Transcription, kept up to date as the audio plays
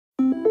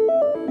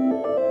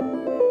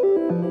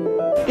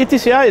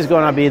ETCR is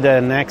going to be the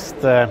next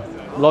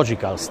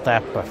logical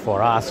step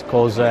for us,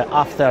 because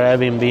after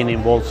having been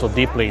involved so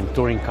deeply in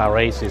touring car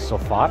races so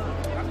far,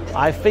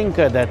 I think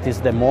that is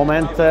the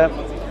moment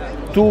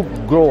to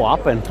grow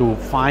up and to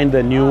find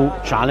new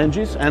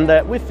challenges, and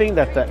we think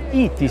that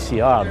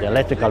ETCR, the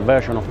electrical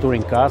version of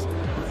touring cars,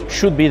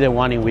 should be the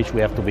one in which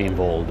we have to be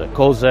involved,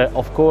 because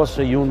of course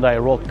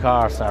Hyundai road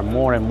cars are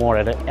more and more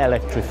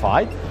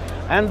electrified.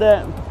 And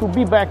to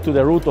be back to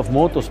the root of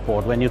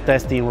motorsport, when you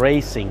test in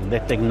racing the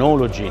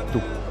technology,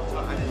 to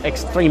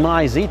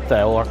extremize it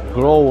or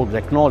grow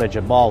the knowledge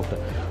about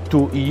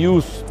to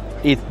use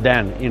it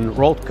then in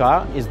road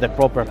car is the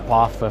proper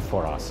path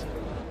for us.